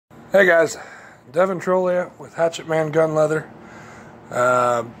Hey guys, Devin Trolia with Hatchet Man Gun Leather.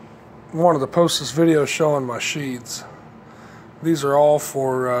 Wanted to post this video showing my sheaths. These are all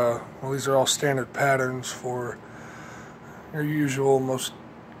for, these are all standard patterns for your usual, most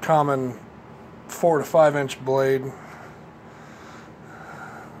common 4 to 5 inch blade. You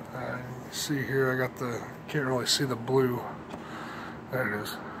see here, I got the, can't really see the blue. There it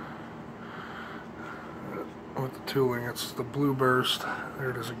is. With the tooling, it's the blue burst. There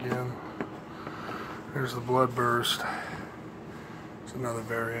it is again. There's the blood burst. It's another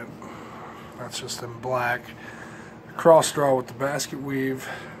variant. That's just in black. Cross draw with the basket weave.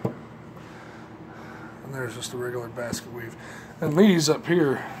 And there's just a regular basket weave. And these up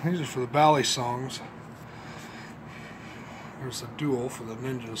here, these are for the bally songs. There's a dual for the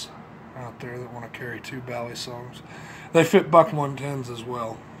ninjas out there that want to carry 2 bally songs. They fit buck 110s as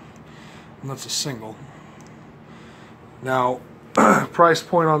well. And that's a single. Now, price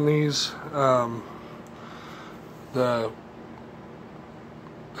point on these, the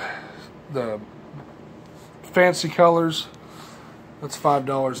fancy colors, that's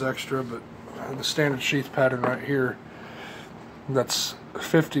 $5 extra, but the standard sheath pattern right here, that's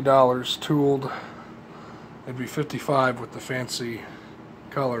 $50 tooled. It'd be $55 with the fancy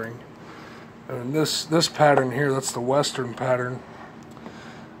coloring. And this pattern here, that's the Western pattern.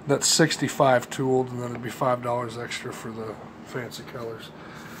 That's $65 tooled, and then it'd be $5 extra for the fancy colors.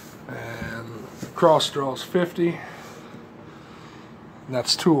 And cross draw is $50, and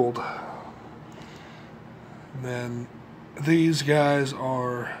that's tooled. And then these guys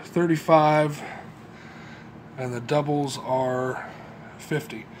are $35, and the doubles are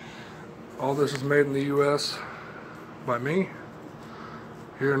 $50. All this is made in the U.S. by me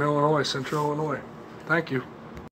here in Illinois, Central Illinois. Thank you.